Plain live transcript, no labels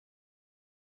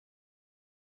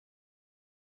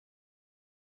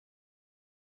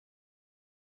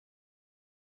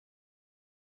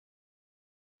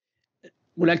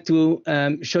would like to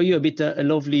show you a bit a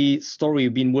lovely story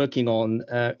we've been working on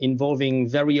involving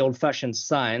very old-fashioned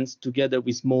science together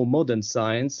with more modern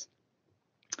science,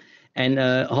 and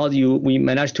how we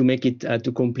managed to make it,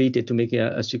 to complete it, to make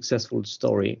a successful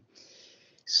story.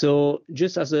 So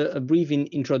just as a brief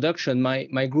introduction,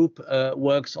 my group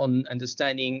works on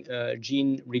understanding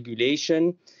gene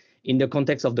regulation in the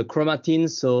context of the chromatin.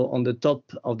 So on the top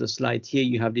of the slide here,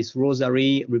 you have this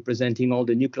rosary representing all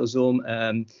the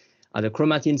nucleosome at the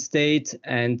chromatin state,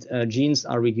 and genes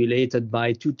are regulated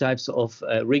by two types of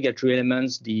regulatory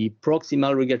elements: the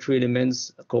proximal regulatory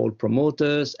elements called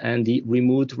promoters and the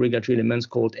remote regulatory elements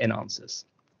called enhancers.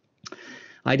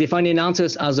 I define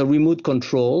enhancers as a remote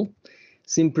control,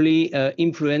 simply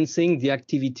influencing the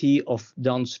activity of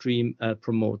downstream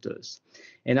promoters.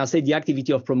 And I'll say the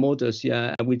activity of promoters,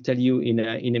 I will tell you in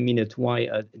a minute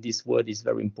why this word is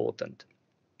very important.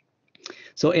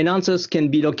 So enhancers can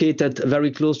be located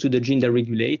very close to the gene they're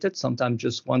regulated, sometimes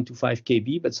just 1 to 5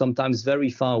 kb, but sometimes very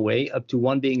far away, up to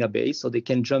 1 being a base, so they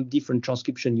can jump different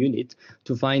transcription units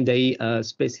to find a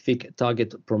specific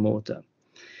target promoter.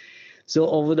 So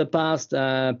over the past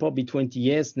probably 20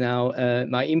 years now,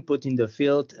 my input in the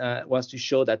field was to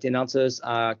show that enhancers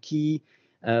are key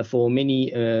for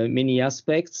many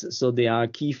aspects. So they are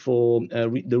key for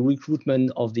the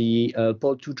recruitment of the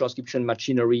POL2 transcription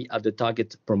machinery at the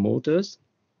target promoters.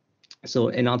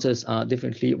 So enhancers are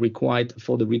definitely required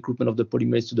for the recruitment of the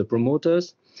polymerase to the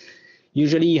promoters.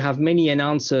 Usually you have many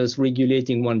enhancers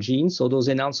regulating one gene. So those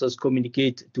enhancers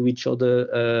communicate to each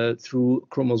other through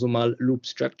chromosomal loop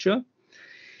structure.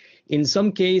 In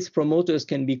some cases, promoters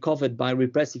can be covered by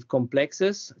repressive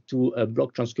complexes to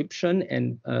block transcription,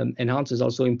 and enhancers are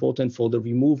also important for the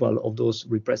removal of those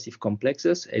repressive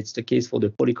complexes. It's the case for the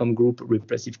polycom group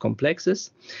repressive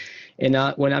complexes. And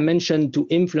when I mentioned to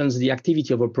influence the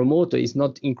activity of a promoter, is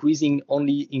not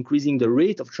only increasing the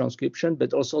rate of transcription,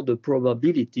 but also the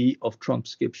probability of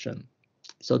transcription.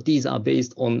 So these are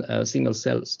based on single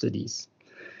cell studies.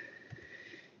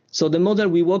 So the model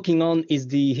we're working on is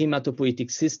the hematopoietic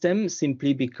system,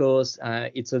 simply because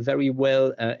it's a very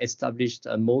well established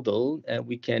model.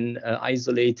 We can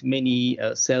isolate many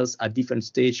cells at different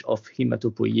stages of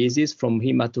hematopoiesis, from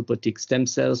hematopoietic stem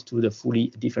cells to the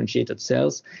fully differentiated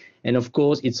cells. And of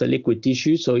course, it's a liquid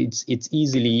tissue, so it's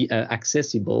easily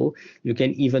accessible. You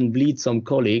can even bleed some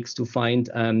colleagues to find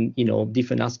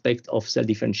different aspects of cell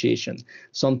differentiation,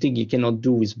 something you cannot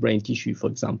do with brain tissue, for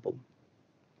example.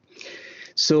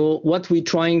 So what we're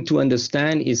trying to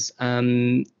understand is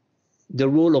the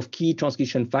role of key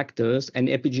transcription factors and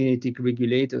epigenetic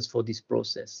regulators for this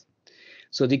process.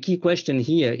 So the key question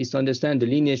here is to understand the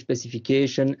lineage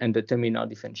specification and the terminal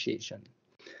differentiation.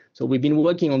 So we've been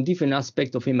working on different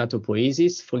aspects of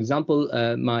hematopoiesis. For example,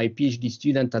 my PhD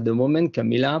student at the moment,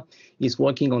 Camilla, is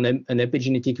working on an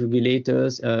epigenetic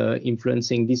regulators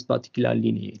influencing this particular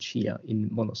lineage here in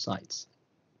monocytes.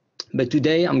 But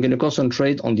today, I'm going to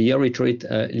concentrate on the erythroid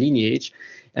lineage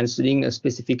and studying a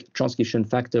specific transcription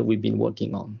factor we've been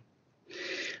working on.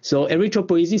 So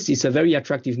erythropoiesis is a very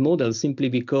attractive model simply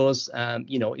because,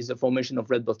 it's the formation of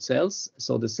red blood cells.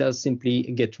 So the cells simply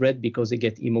get red because they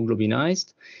get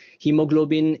hemoglobinized.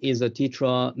 Hemoglobin is a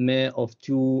tetramer of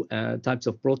two types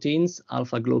of proteins,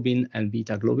 alpha globin and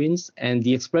beta globins. And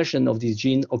the expression of this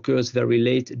gene occurs very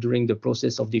late during the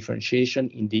process of differentiation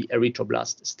in the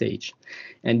erythroblast stage.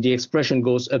 And the expression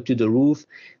goes up to the roof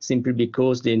simply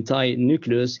because the entire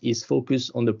nucleus is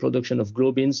focused on the production of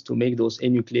globins to make those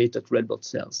enucleated red blood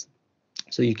cells.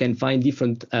 So you can find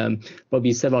different,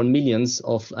 probably several millions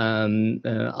of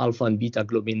alpha and beta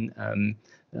globin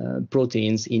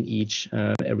proteins in each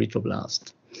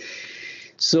erythroblast.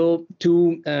 So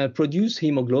to produce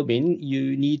hemoglobin,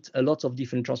 you need a lot of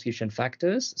different transcription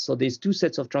factors. So there's two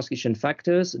sets of transcription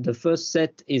factors. The first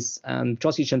set is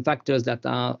transcription factors that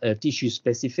are tissue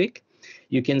specific.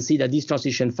 You can see that these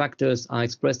transcription factors are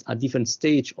expressed at different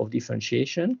stages of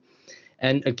differentiation.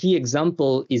 And a key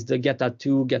example is the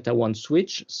GATA2, GATA1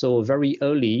 switch. So very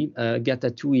early,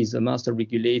 GATA2 is a master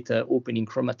regulator opening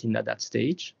chromatin at that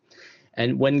stage.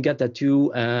 And when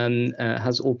GATA2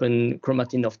 has open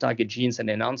chromatin of target genes and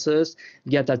enhancers,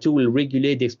 GATA2 will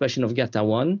regulate the expression of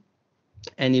GATA1.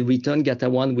 And in return,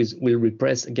 GATA1 will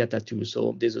repress GATA2.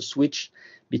 So there's a switch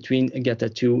between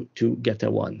GATA2 to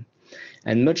GATA1.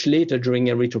 And much later during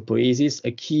erythropoiesis,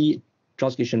 a key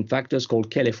transcription factors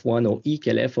called KLF1 or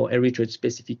eKLF or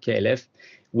erythroid-specific KLF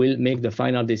will make the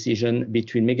final decision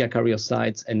between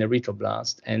megakaryocytes and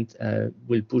erythroblast and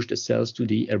will push the cells to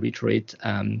the erythroid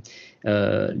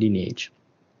lineage.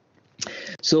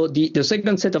 So the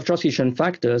second set of transcription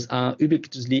factors are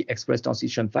ubiquitously expressed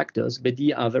transcription factors, but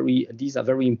these are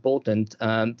very important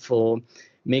for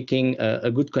making a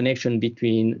good connection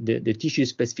between the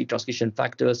tissue-specific transcription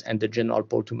factors and the general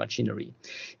Pol2 machinery.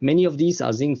 Many of these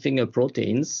are zinc finger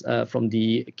proteins from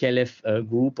the KLF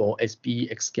group or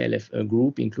SPX-KLF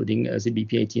group, including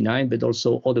ZBP89, but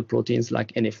also other proteins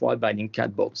like NFY binding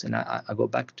catbox, and I'll go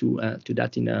back to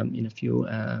that in a few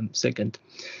seconds.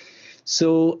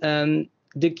 So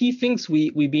the key things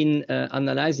we've been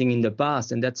analyzing in the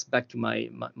past, and that's back to my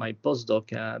postdoc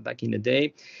back in the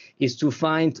day, is to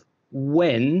find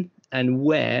when and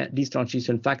where these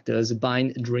transcription factors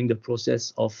bind during the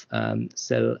process of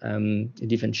cell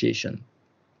differentiation.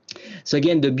 So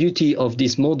again, the beauty of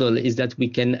this model is that we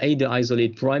can either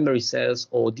isolate primary cells,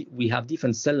 or we have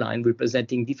different cell lines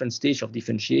representing different stages of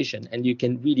differentiation, and you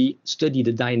can really study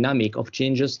the dynamic of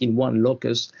changes in one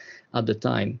locus at the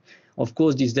time. Of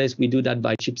course, these days we do that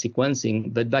by chip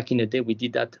sequencing, but back in the day we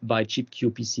did that by chip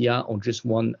qPCR on just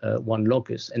one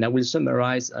locus, and I will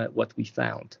summarize what we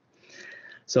found.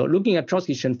 So looking at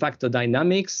transcription factor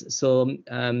dynamics, so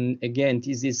again,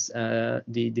 this is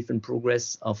the different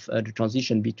progress of the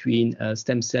transition between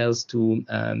stem cells to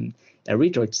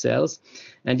erythroid cells.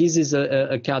 And this is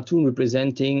a cartoon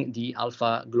representing the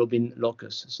alpha globin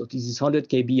locus. So this is 100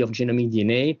 kb of genomic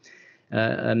DNA.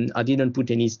 I didn't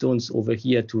put any stones over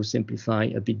here to simplify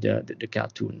a bit the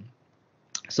cartoon.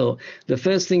 So the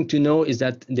first thing to know is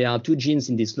that there are two genes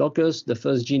in this locus. The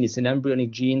first gene is an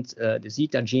embryonic gene, the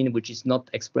zeta gene, which is not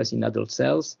expressed in adult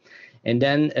cells. And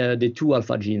then the two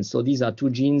alpha genes. So these are two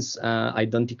genes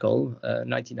identical,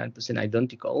 99%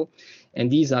 identical.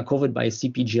 And these are covered by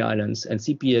CpG islands. And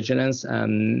CpG islands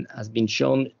has been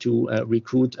shown to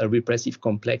recruit repressive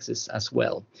complexes as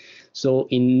well. So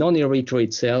in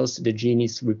non-erythroid cells, the gene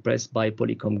is repressed by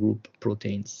polycomb group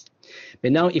proteins.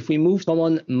 But now, if we move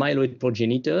common myeloid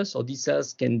progenitors, so these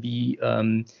cells can be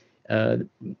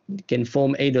can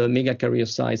form either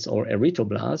megakaryocytes or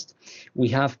erythroblasts, we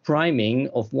have priming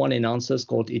of one enhancers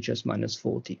called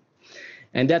HS-40.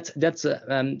 And that's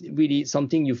really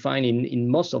something you find in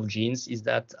most of genes, is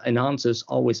that enhancers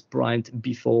always primed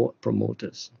before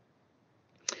promoters.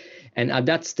 And at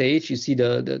that stage, you see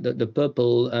the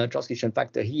purple transcription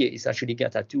factor here is actually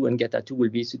GATA2, and GATA2 will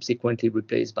be subsequently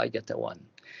replaced by GATA1.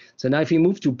 So now if we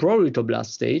move to pro-erythroblast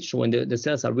stage, when the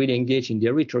cells are really engaged in the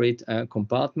erythroid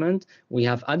compartment, we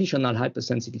have additional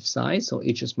hypersensitive sites, so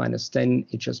HS-10,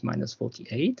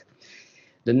 HS-48.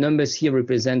 The numbers here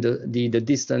represent the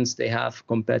distance they have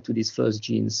compared to these first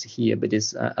genes here, but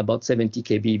it's about 70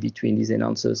 kb between these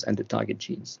enhancers and the target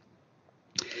genes.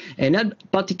 And at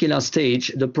that particular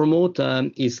stage, the promoter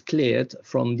is cleared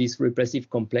from these repressive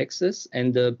complexes,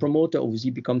 and the promoter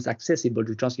obviously becomes accessible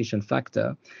to transcription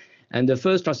factor. And the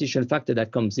first transcription factor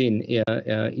that comes in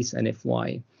is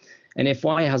NFY.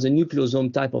 NFY has a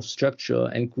nucleosome type of structure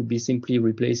and could be simply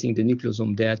replacing the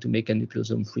nucleosome there to make a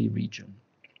nucleosome-free region.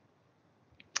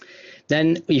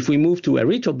 Then if we move to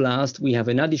erythroblast, we have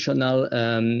an additional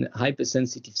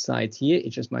hypersensitive site here,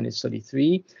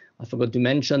 HS-33. I forgot to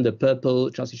mention the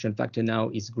purple transcription factor now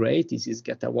is great. This is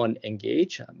GATA1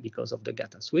 engaged because of the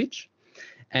GATA switch.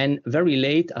 And very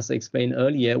late, as I explained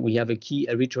earlier, we have a key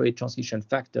erythroid transcription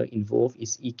factor involved,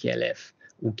 is EKLF,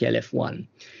 or KLF1.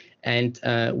 And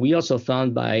we also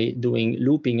found by doing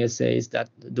looping assays that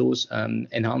those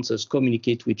enhancers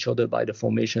communicate with each other by the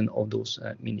formation of those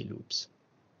mini loops.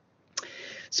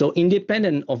 So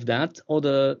independent of that,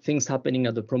 other things happening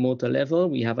at the promoter level,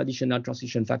 we have additional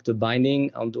transcription factor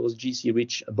binding on those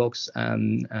GC-rich box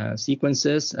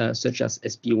sequences, such as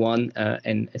SP1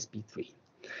 and SP3.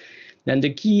 Then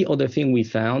the key other thing we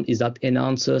found is that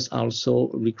enhancers are also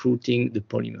recruiting the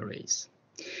polymerase.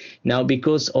 Now,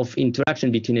 because of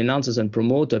interaction between enhancers and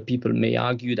promoter, people may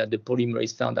argue that the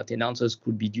polymerase found that enhancers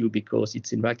could be due because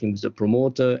it's interacting with the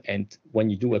promoter, and when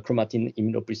you do a chromatin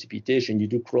immunoprecipitation, you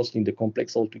do cross-link the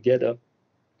complex altogether.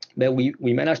 But we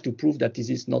managed to prove that this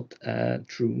is not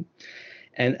true.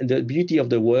 And the beauty of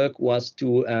the work was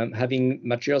to having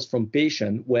materials from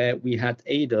patients where we had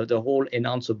either the whole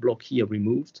enhancer block here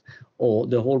removed or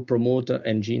the whole promoter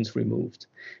and genes removed.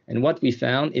 And what we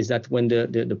found is that when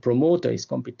the promoter is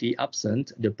completely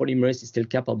absent, the polymerase is still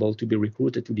capable to be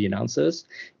recruited to the enhancers,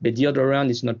 but the other around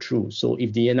is not true. So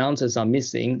if the enhancers are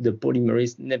missing, the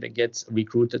polymerase never gets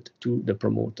recruited to the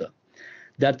promoter.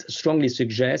 That strongly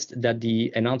suggests that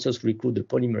the enhancers recruit the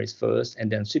polymerase first,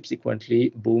 and then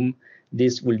subsequently, boom,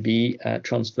 this will be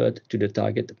transferred to the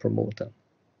target promoter.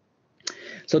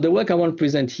 So the work I want to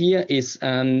present here is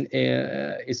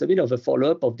a bit of a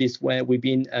follow-up of this, where we've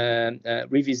been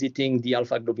revisiting the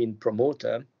alpha globin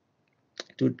promoter.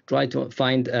 to try to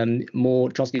find more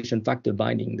transcription factor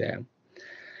binding there.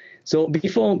 So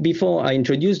before I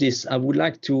introduce this, I would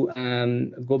like to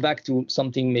go back to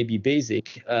something maybe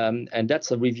basic, and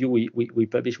that's a review we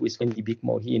published with Wendy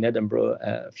Bickmore here in Edinburgh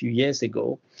a few years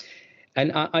ago.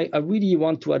 And I really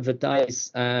want to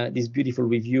advertise this beautiful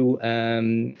review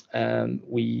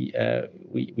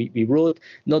we wrote,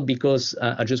 not because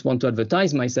I just want to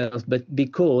advertise myself, but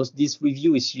because this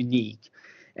review is unique.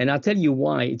 And I'll tell you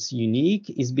why it's unique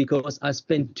is because I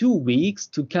spent 2 weeks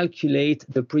to calculate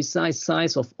the precise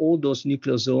size of all those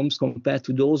nucleosomes compared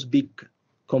to those big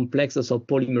complexes of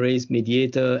polymerase,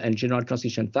 mediator, and general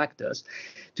transcription factors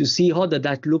to see how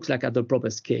that looks like at the proper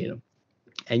scale.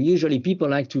 And usually people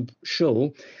like to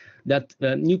show that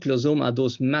nucleosomes are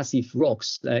those massive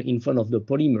rocks in front of the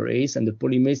polymerase, and the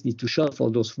polymerase needs to shuffle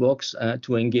those rocks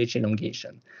to engage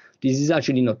elongation. This is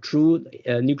actually not true.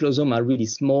 Nucleosomes are really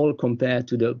small compared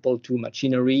to the Pol2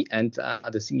 machinery and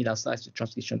are the similar size to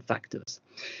transcription factors.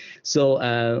 So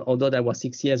although that was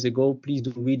 6 years ago, please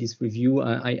do read this review.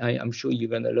 I'm sure you're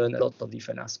going to learn a lot of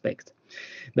different aspects.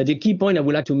 But the key point I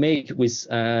would like to make with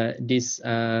this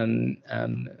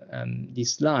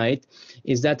slide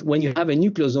is that when you have a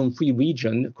nucleosome-free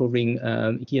region covering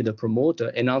here the promoter,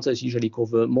 and others usually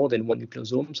cover more than one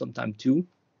nucleosome, sometimes two,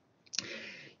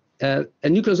 a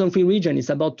nucleosome-free region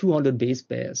is about 200 base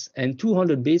pairs, and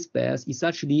 200 base pairs is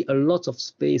actually a lot of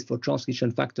space for transcription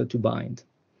factor to bind.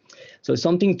 So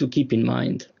something to keep in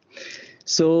mind.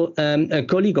 So a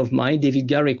colleague of mine, David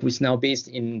Garrick, who is now based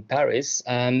in Paris,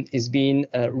 has been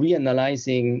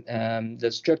reanalyzing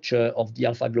the structure of the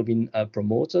alpha globin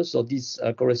promoter. So this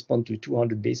corresponds to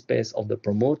 200 base pairs of the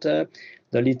promoter.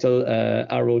 The little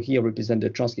arrow here represents the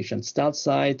transcription start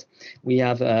site. We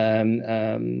have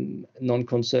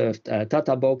non-conserved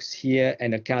Tata box here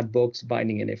and a CAD box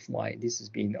binding an FY. This has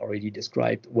been already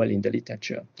described well in the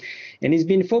literature. And he's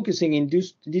been focusing in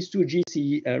these two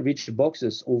GC-rich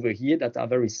boxes over here that are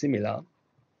very similar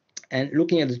and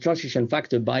looking at the transcription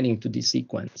factor binding to this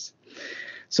sequence.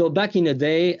 So back in the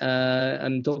day,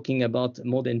 I'm talking about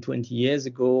more than 20 years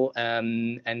ago,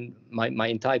 and my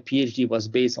entire PhD was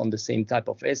based on the same type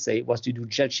of essay, was to do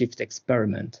gel shift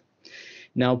experiment.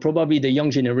 Now, probably the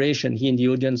young generation here in the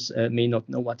audience may not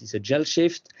know what is a gel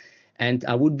shift. And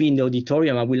I would be in the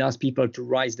auditorium, I will ask people to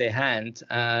raise their hand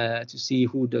to see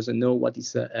who doesn't know what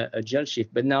is a gel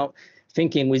shift. But now,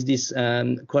 thinking with this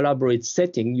collaborate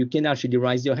setting, you can actually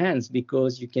raise your hands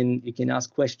because you can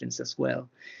ask questions as well.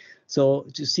 So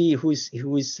to see who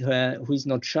is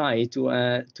not shy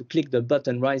to click the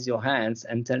button, raise your hands,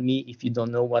 and tell me if you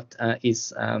don't know what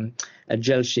is a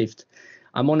gel shift.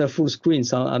 I'm on a full screen,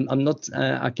 so I'm not.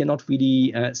 I cannot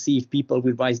really see if people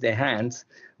will raise their hands.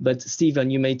 But Stephen,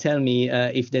 you may tell me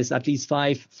if there's at least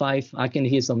five. I can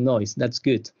hear some noise. That's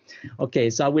good. Okay,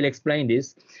 so I will explain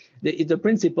this. The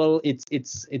principle,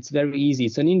 it's very easy.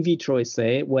 It's an in vitro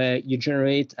assay where you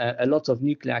generate a lot of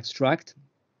nuclear extract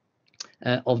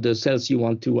of the cells you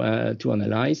want to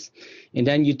analyze. And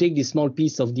then you take this small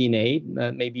piece of DNA,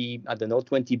 maybe, I don't know,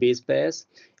 20 base pairs,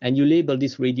 and you label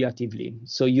this radioactively.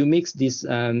 So you mix this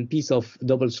piece of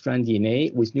double-strand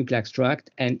DNA with nuclear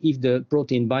extract, and if the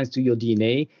protein binds to your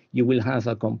DNA, you will have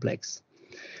a complex.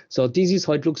 So this is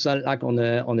how it looks like on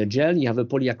a gel. You have a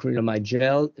polyacrylamide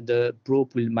gel. The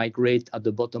probe will migrate at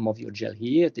the bottom of your gel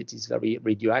here. It is very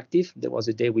radioactive. There was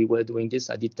a day we were doing this.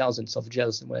 I did thousands of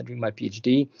gels when doing my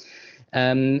PhD.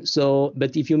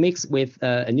 But if you mix with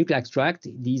a nuclear extract,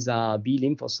 these are B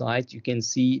lymphocytes, you can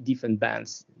see different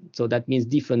bands. So that means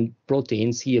different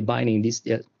proteins here binding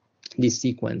this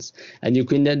sequence. And you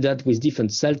can do that with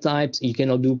different cell types. You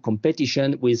cannot do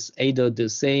competition with either the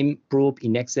same probe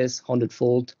in excess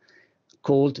 100-fold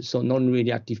cold, so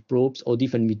non-radioactive probes, or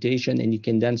different mutation, and you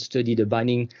can then study the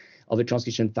binding of the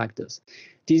transcription factors.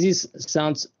 This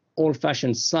sounds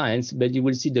old-fashioned science, but you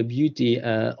will see the beauty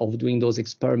of doing those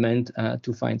experiments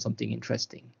to find something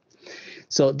interesting.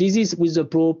 So this is with the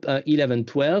probe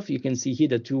 1112. You can see here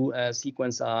the two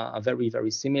sequences are very,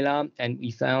 very similar. And we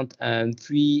found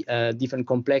 3 different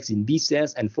complexes in B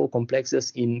cells and 4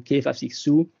 complexes in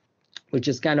K562, which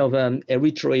is kind of an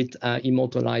erythroid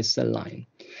immortalized cell line.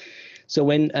 So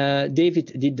when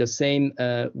David did the same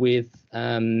with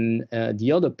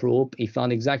the other probe, he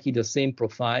found exactly the same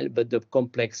profile, but the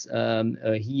complex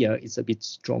here is a bit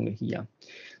stronger here.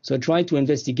 So try to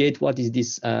investigate what is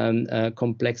this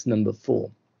complex number 4.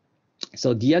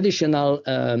 So the additional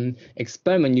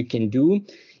experiment you can do,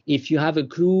 if you have a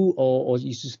clue or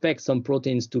you suspect some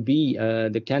proteins to be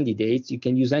the candidates, you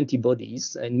can use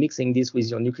antibodies and mixing this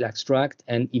with your nuclear extract.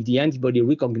 And if the antibody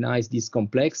recognizes this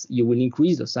complex, you will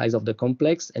increase the size of the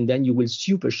complex, and then you will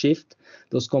super shift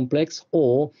those complex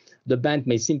or the band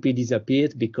may simply disappear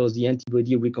because the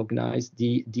antibody recognized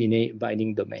the DNA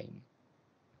binding domain.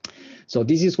 So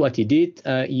this is what he did.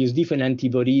 He used different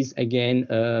antibodies, again,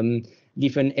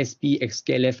 different SP,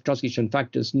 XKLF transcription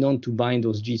factors known to bind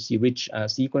those GC-rich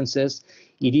sequences.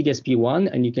 He did SP1,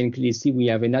 and you can clearly see we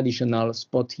have an additional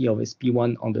spot here of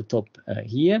SP1 on the top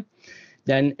here.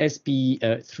 Then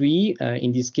SP3,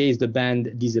 in this case, the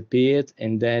band disappeared,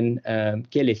 and then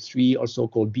KLF3, also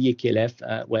called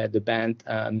BA-KLF, where the band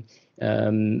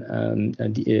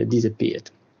disappeared.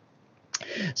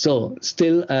 So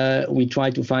still, we try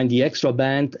to find the extra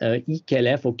band.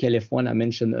 EKLF or KLF1 I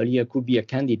mentioned earlier could be a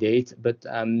candidate, but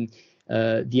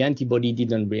the antibody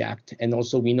didn't react. And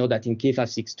also we know that in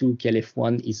K562,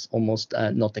 KLF1 is almost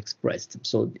not expressed.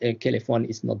 So KLF1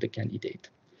 is not the candidate.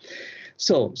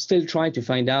 So still trying to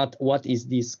find out what is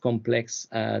this complex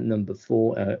number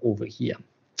 4 over here.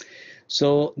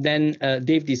 So then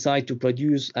they've decided to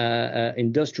produce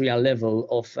industrial level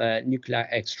of nuclear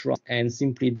extract and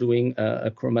simply doing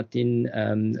a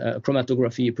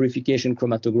chromatography, purification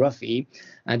chromatography.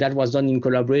 And that was done in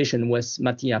collaboration with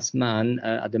Matthias Mann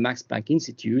at the Max Planck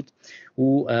Institute,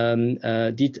 who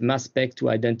did mass spec to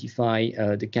identify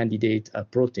the candidate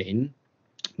protein.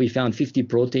 We found 50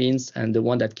 proteins, and the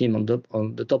one that came on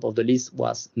the top of the list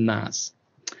was MAS.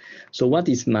 So what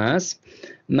is MAS?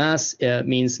 MAS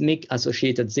means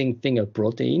MYC-associated zinc finger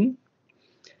protein.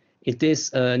 It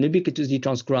is an ubiquitously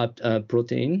transcribed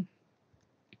protein.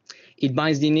 It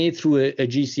binds DNA through a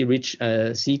GC-rich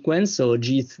sequence, so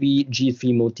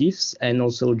G3 motifs, and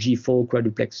also G4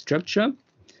 quadruplex structure.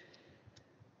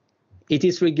 It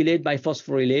is regulated by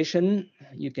phosphorylation.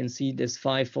 You can see there's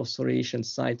 5 phosphorylation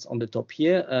sites on the top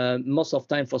here. Most of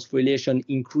the time, phosphorylation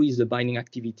increases the binding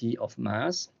activity of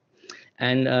MAS.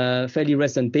 And fairly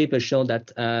recent papers show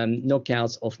that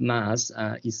knockouts of MAS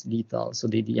is lethal, so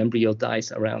the embryo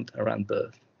dies around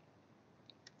birth.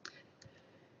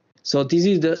 So this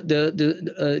is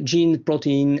the gene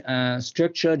protein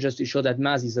structure, just to show that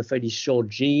MAS is a fairly short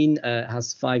gene,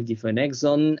 has 5 different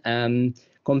exons.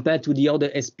 Compared to the other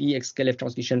SP XKLF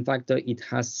transcription factor, it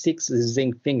has 6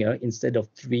 zinc finger instead of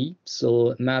 3.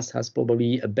 So MAS has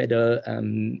probably a better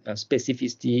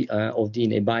specificity of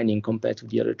DNA binding compared to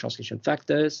the other transcription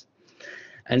factors.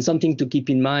 And something to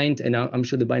keep in mind, and I'm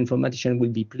sure the bioinformatician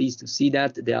will be pleased to see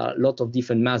that, there are a lot of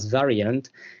different MAS variants,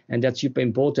 and that's super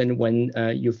important when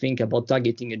you think about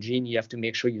targeting a gene. You have to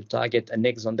make sure you target an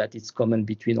exon that is common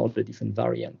between all the different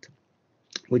variants,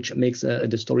 which makes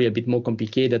the story a bit more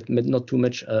complicated, but not too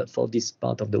much for this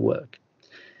part of the work.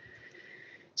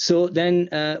 So then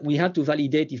we had to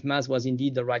validate if MAS was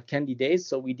indeed the right candidate.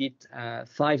 So we did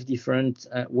 5 different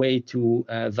ways to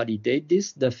validate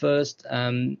this. The first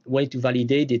way to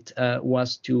validate it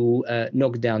was to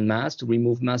knock down MAS, to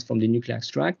remove MAS from the nuclear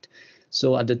extract.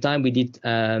 So at the time we did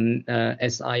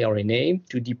siRNA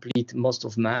to deplete most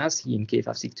of MAS in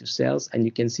K562 cells, and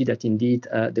you can see that indeed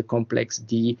the complex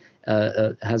D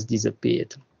has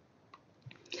disappeared.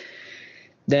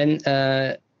 Then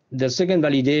the second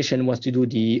validation was to do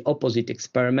the opposite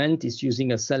experiment. It's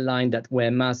using a cell line that where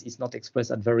MAS is not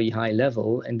expressed at very high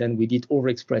level, and then we did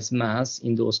overexpress MAS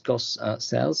in those COS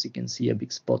cells. You can see a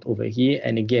big spot over here,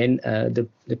 and again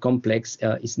the complex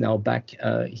is now back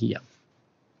here.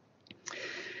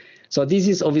 So this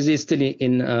is obviously still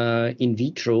in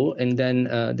vitro, and then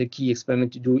the key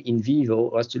experiment to do in vivo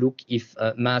was to look if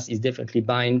MAS is definitely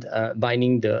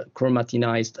binding the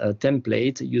chromatinized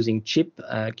template using CHIP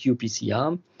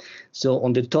qPCR. So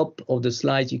on the top of the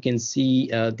slide, you can see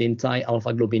the entire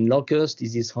alpha globin locus.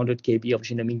 This is 100 kb of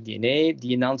genomic DNA.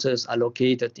 The announcers are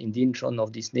located in the intron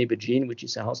of this neighbor gene, which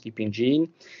is a housekeeping gene.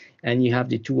 And you have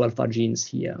the 2 alpha genes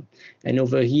here. And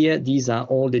over here, these are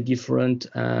all the different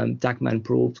TACMAN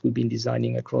probes we've been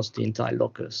designing across the entire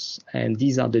locus. And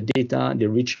these are the data, the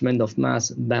enrichment of MAS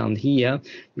bound here.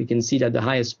 You can see that the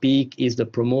highest peak is the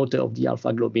promoter of the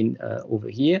alpha globin over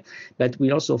here. But we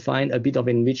also find a bit of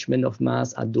enrichment of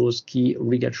MAS at those key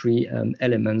regulatory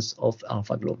elements of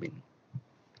alpha globin.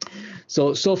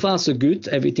 So far, so good.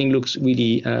 Everything looks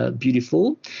really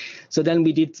beautiful. So then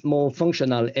we did more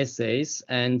functional assays,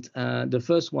 and the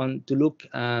first one to look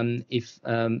if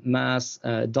MAS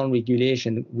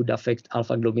downregulation would affect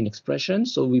alpha globin expression.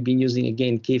 So we've been using,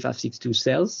 again, K562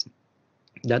 cells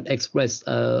that express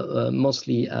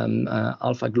mostly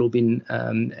alpha globin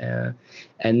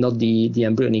and not the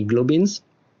embryonic globins.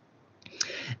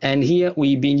 And here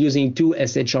we've been using 2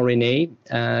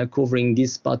 shRNA covering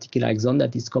this particular exon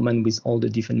that is common with all the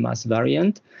different MAS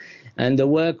variants. And the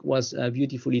work was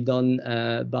beautifully done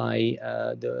by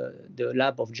the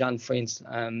lab of Jan Frins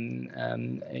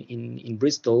in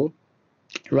Bristol.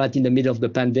 right in the middle of the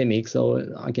pandemic. So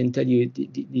I can tell you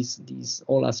these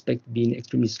all aspects being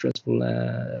extremely stressful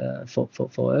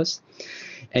for us.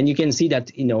 And you can see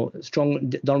that, you know,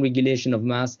 strong downregulation of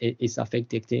mass is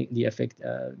affecting the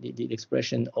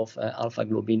expression of alpha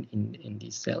globin in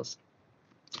these cells.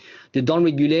 The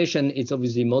downregulation is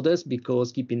obviously modest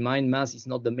because, keep in mind, mass is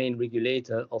not the main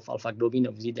regulator of alpha globin.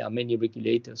 Obviously, there are many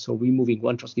regulators. So removing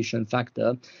one transcription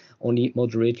factor only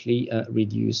moderately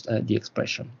reduced the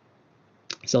expression.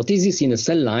 So this is in a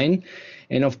cell line.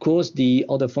 And of course, the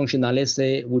other functional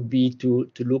assay would be to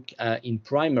look in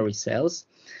primary cells.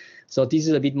 So this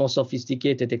is a bit more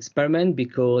sophisticated experiment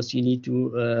because you need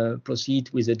to proceed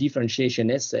with a differentiation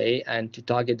assay and to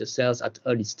target the cells at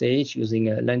early stage using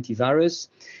a lentivirus.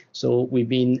 So we've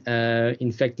been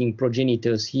infecting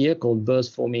progenitors here called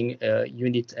birth-forming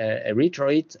unit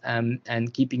erythroid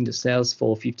and keeping the cells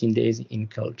for 15 days in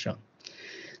culture.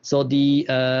 So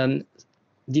the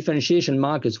differentiation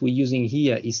markers we're using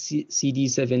here is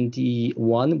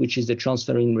CD71, which is the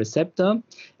transferrin receptor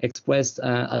expressed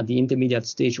at the intermediate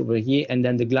stage over here, and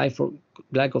then the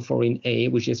glycophorin A,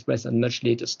 which is expressed at a much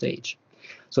later stage.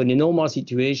 So in a normal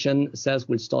situation, cells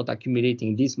will start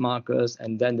accumulating these markers,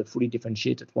 and then the fully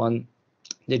differentiated one,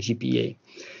 the GPA,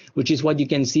 which is what you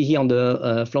can see here on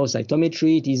the flow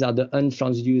cytometry. These are the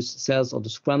untransduced cells of the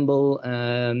scramble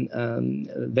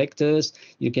vectors.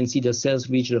 You can see the cells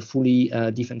reach the fully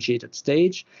differentiated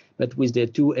stage, but with the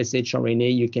 2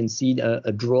 shRNA, you can see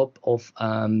a drop of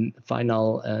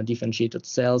final differentiated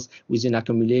cells with an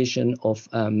accumulation of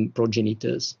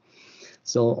progenitors.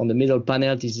 So on the middle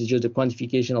panel, this is just the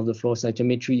quantification of the flow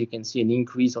cytometry. You can see an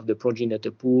increase of the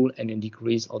progenitor pool and a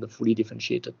decrease of the fully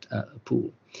differentiated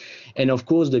pool. And of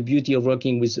course, the beauty of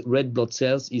working with red blood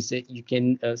cells is that you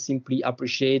can simply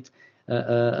appreciate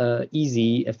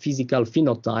easy physical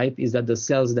phenotype is that the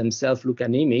cells themselves look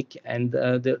anemic and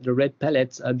the red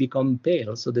pellets become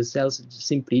pale. So the cells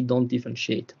simply don't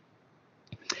differentiate.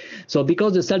 So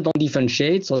because the cells don't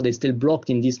differentiate, so they're still blocked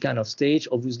in this kind of stage,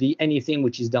 obviously anything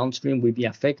which is downstream will be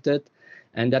affected.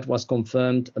 And that was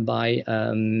confirmed by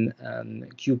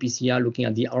qPCR looking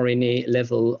at the RNA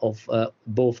level of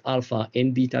both alpha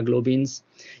and beta globins.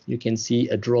 You can see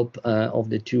a drop of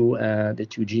the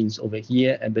two genes over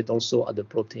here, but also at the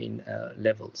protein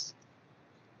levels.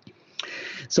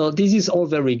 So this is all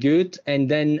very good. And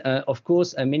then, of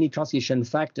course, many transcription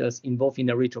factors involved in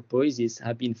erythropoiesis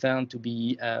have been found to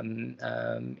be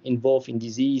involved in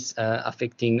disease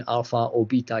affecting alpha or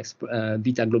beta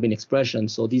globin expression.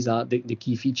 So these are the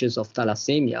key features of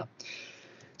thalassemia.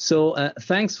 So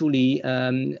thankfully,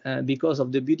 because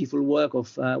of the beautiful work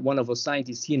of one of our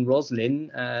scientists here in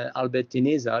Roslin, Albert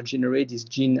Teneza, generated this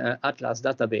gene atlas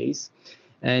database.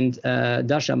 And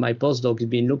Dasha, my postdoc, has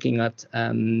been looking at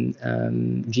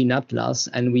gene atlas,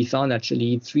 and we found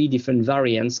actually 3 different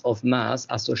variants of mass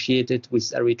associated with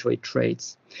erythroid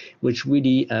traits, which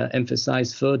really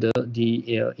emphasize further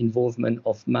the involvement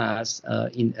of mass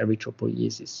in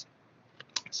erythropoiesis.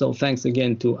 So thanks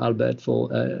again to Albert for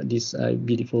this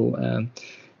beautiful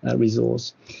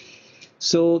resource.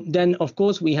 So then, of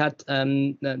course, we had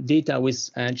data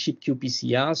with chip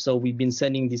qPCR. So we've been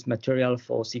sending this material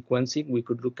for sequencing. We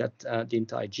could look at the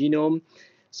entire genome.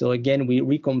 So again, we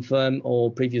reconfirm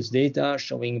our previous data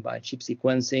showing by chip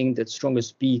sequencing that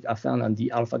strongest peak are found on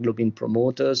the alpha globin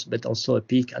promoters, but also a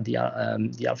peak at the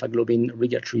alpha globin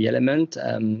regulatory element,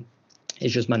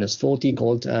 HS-40,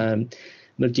 called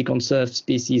multi-conserved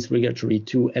species regulatory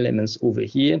 2 elements over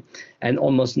here, and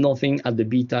almost nothing at the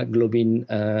beta globin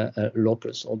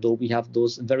locus, although we have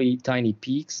those very tiny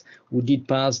peaks who did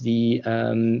pass the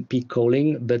peak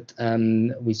calling, but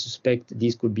we suspect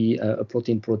this could be a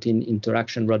protein-protein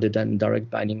interaction rather than direct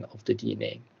binding of the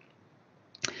DNA.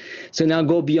 So now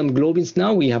go beyond globins.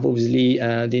 Now we have obviously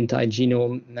the entire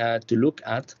genome to look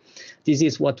at. This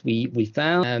is what we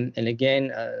found. And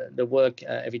again, the work,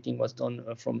 everything was done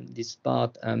from this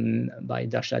part by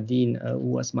Dasha Dean, who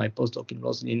was my postdoc in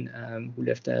Roslin, who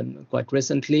left quite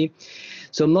recently.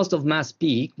 So most of mass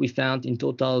peak, we found in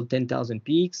total 10,000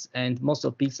 peaks, and most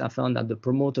of peaks are found at the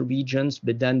promoter regions.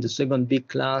 But then the second big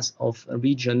class of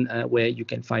region where you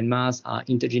can find mass are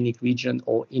intergenic region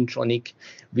or intronic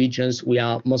regions,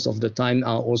 where most of the time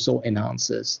are also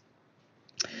enhancers.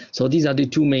 So these are the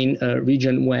 2 main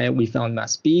regions where we found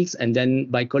mass peaks. And then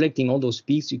by collecting all those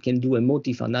peaks, you can do a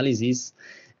motif analysis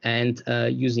and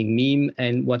using MEME.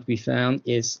 And what we found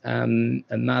is a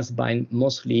mass bind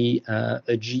mostly a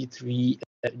G3,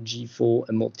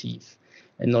 G4 motif,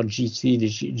 and not G3, the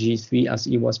G3 as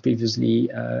it was previously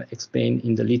explained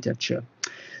in the literature.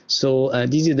 So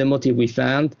this is the motif we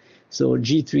found. So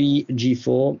G3,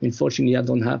 G4. Unfortunately,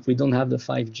 we don't have the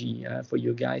 5G for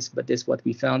you guys, but that's what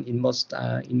we found in most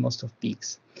of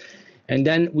peaks. And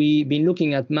then we've been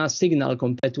looking at mass signal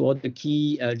compared to other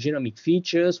key genomic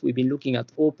features. We've been looking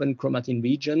at open chromatin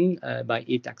region by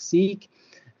ATAC-seq.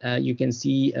 You can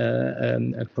see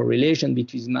a correlation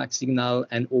between mass signal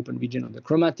and open region of the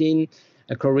chromatin,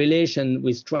 a correlation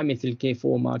with trimethyl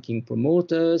K4 marking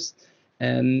promoters,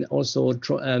 and also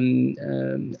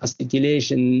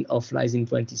acetylation of lysine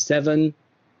 27,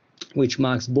 which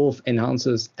marks both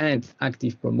enhancers and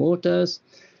active promoters.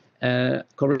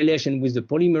 Correlation with the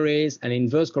polymerase, and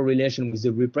inverse correlation with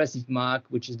the repressive mark,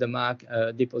 which is the mark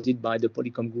deposited by the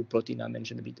polycomb group protein I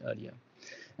mentioned a bit earlier.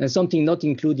 And something not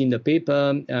included in the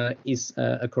paper is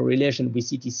a correlation with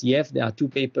CTCF. There are 2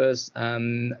 papers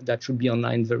that should be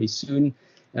online very soon,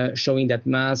 showing that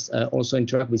MAS also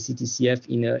interact with CTCF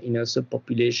in a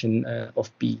subpopulation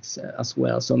of peaks as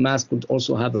well. So MAS could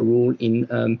also have a role in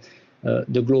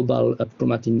the global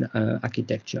chromatin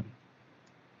architecture.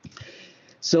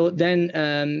 So then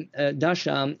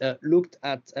Dasha looked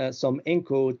at some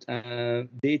ENCODE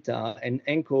data, and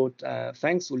ENCODE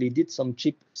thankfully did some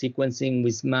chip sequencing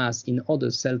with MAS in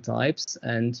other cell types.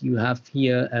 And you have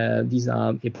here, these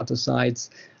are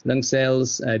hepatocytes, lung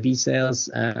cells, B cells,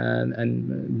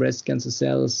 and breast cancer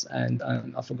cells. And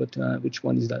I forgot which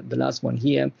one is the last one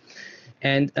here.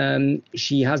 And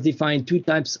she has defined 2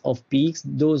 types of peaks,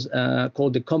 those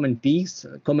called the common peaks.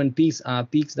 Common peaks are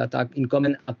peaks that are in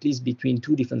common at least between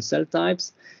 2 different cell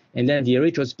types. And then the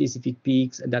erythroid-specific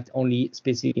peaks that only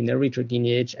specific in erythroid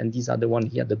lineage, and these are the one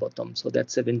here at the bottom. So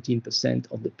that's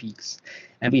 17% of the peaks.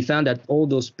 And we found that all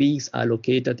those peaks are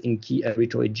located in key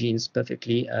erythroid genes,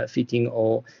 perfectly fitting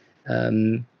our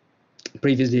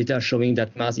previous data showing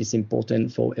that MAS is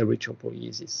important for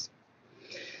erythropoiesis.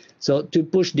 So to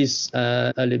push this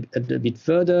a little bit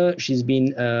further, she's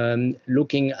been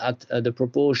looking at the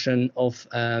proportion of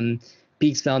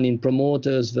peaks found in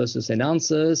promoters versus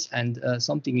enhancers. And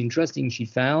something interesting she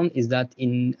found is that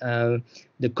in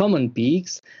the common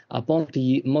peaks,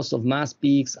 apparently most of MAS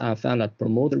peaks are found at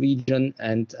promoter region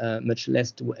and much less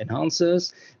to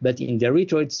enhancers. But in the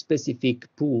erythroid specific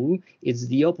pool, it's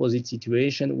the opposite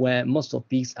situation where most of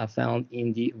peaks are found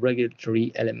in the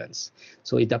regulatory elements.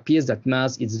 So it appears that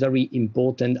MAS is very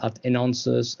important at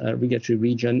enhancers regulatory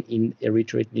region in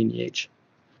erythroid lineage,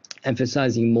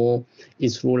 emphasizing more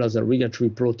its role as a regulatory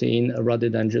protein rather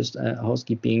than just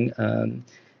housekeeping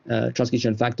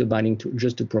transcription factor binding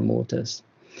just to promoters.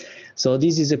 So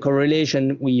this is a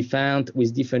correlation we found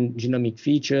with different genomic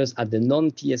features at the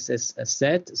non-TSS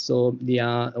set. So they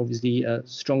are obviously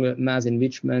stronger MAS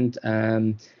enrichment.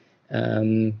 The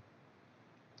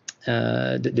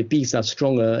peaks are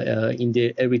stronger in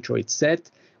the erythroid set.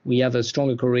 We have a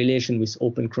stronger correlation with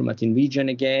open chromatin region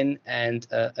again, and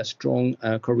a strong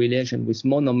correlation with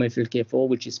monomethyl K4,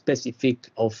 which is specific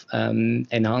of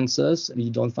enhancers. We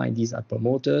don't find these at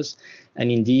promoters. And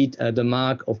indeed, the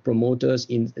mark of promoters,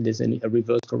 there's a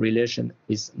reverse correlation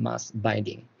with MAS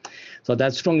binding. So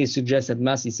that strongly suggests that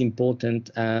MAS is important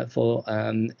for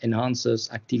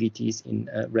enhancers activities in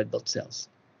red blood cells.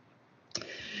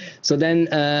 So then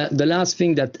the last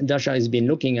thing that Dasha has been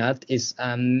looking at is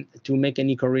to make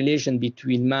any correlation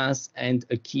between MAS and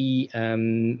a key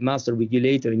master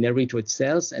regulator in erythroid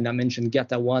cells. And I mentioned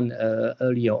GATA1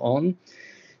 earlier on.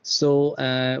 So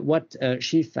what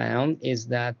she found is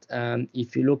that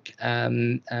if you look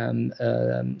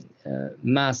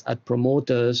MAS at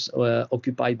promoters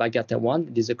occupied by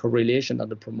GATA1, there's a correlation at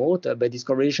the promoter, but this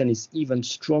correlation is even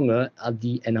stronger at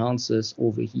the enhancers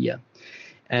over here.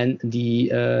 And the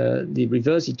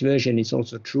reverse situation is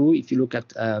also true. If you look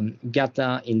at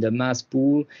GATA in the MAS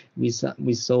pool, we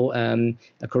saw a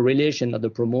correlation at the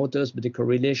promoters, but the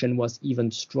correlation was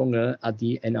even stronger at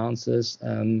the enhancers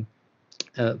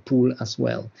pool as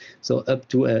well. So up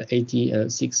to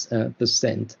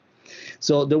 86%.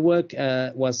 So the work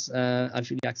was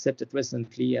actually accepted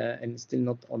recently and still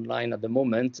not online at the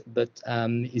moment, but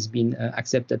is being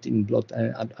accepted in Blood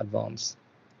Advance.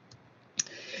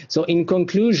 So in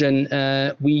conclusion,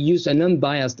 we use an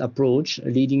unbiased approach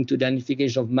leading to the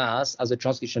identification of MAS as a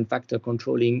transcription factor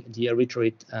controlling the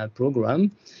erythroid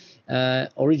program,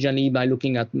 originally by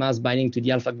looking at MAS binding to the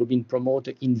alpha globin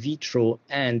promoter in vitro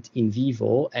and in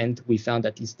vivo, and we found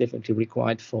that it's definitely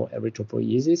required for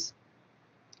erythropoiesis.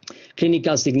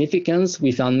 Clinical significance,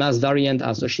 we found MAS variant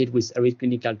associated with erythroid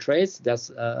clinical traits. That's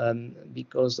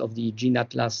because of the Gene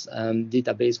Atlas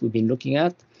database we've been looking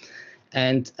at.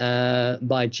 And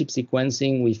by chip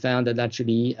sequencing, we found that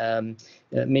actually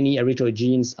many erythroid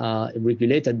genes are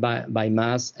regulated by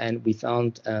MAS, and we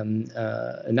found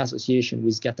an association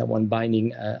with GATA1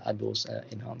 binding at those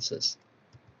enhancers.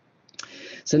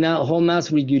 So now how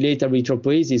MAS regulate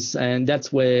erythropoiesis, and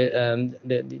that's where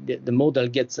the model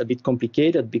gets a bit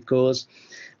complicated, because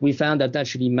we found that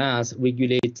actually MAS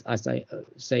regulates, as I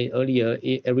say earlier,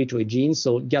 erythroid genes.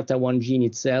 So GATA1 gene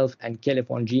itself and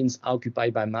KLF1 genes are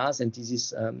occupied by MAS, and this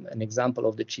is an example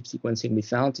of the chip sequencing we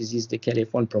found. This is the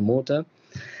KLF1 promoter.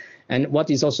 And what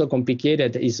is also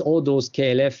complicated is all those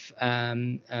KLF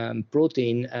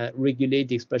protein regulate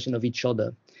the expression of each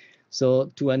other.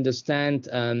 So to understand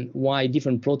why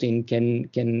different protein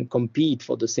can compete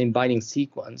for the same binding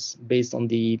sequence based on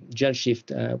the gel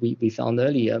shift we found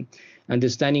earlier,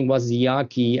 understanding what's the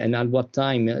hierarchy and at what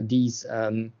time these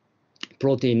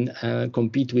protein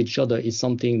compete with each other is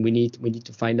something we need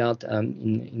to find out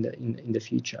in the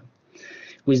future.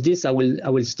 With this, I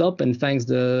will stop and thanks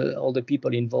all the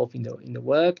people involved in the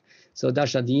work. So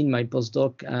Dasha Dean, my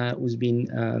postdoc, who's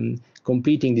been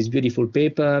completing this beautiful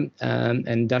paper,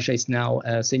 and Dasha is now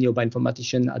a senior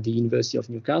bioinformatician at the University of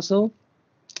Newcastle.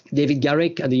 David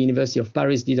Garrick at the University of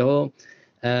Paris Diderot,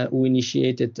 who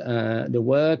initiated the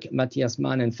work. Matthias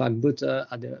Mann and Falk Butter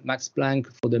at the Max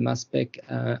Planck for the mass spec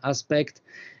aspect,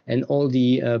 and all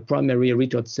the primary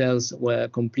erythroid cells were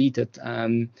completed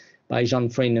by Jean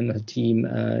Frein and her team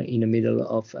in the middle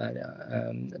of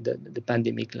the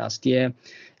pandemic last year.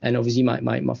 And obviously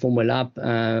my former lab,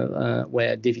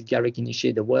 where David Garrick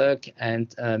initiated the work,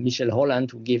 and Michelle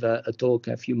Holland, who gave a talk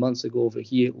a few months ago over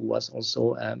here, who was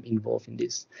also involved in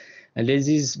this. And there's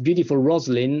this beautiful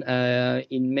Rosalind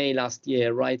in May last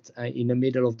year, right in the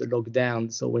middle of the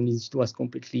lockdown, so when it was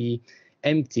completely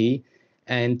empty.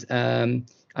 And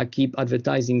I keep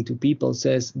advertising to people,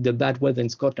 says the bad weather in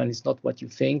Scotland is not what you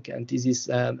think. And this is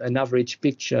an average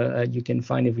picture you can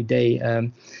find every day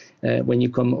when you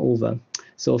come over.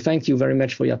 So thank you very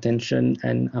much for your attention,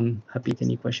 and I'm happy to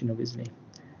any question, obviously.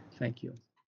 Thank you.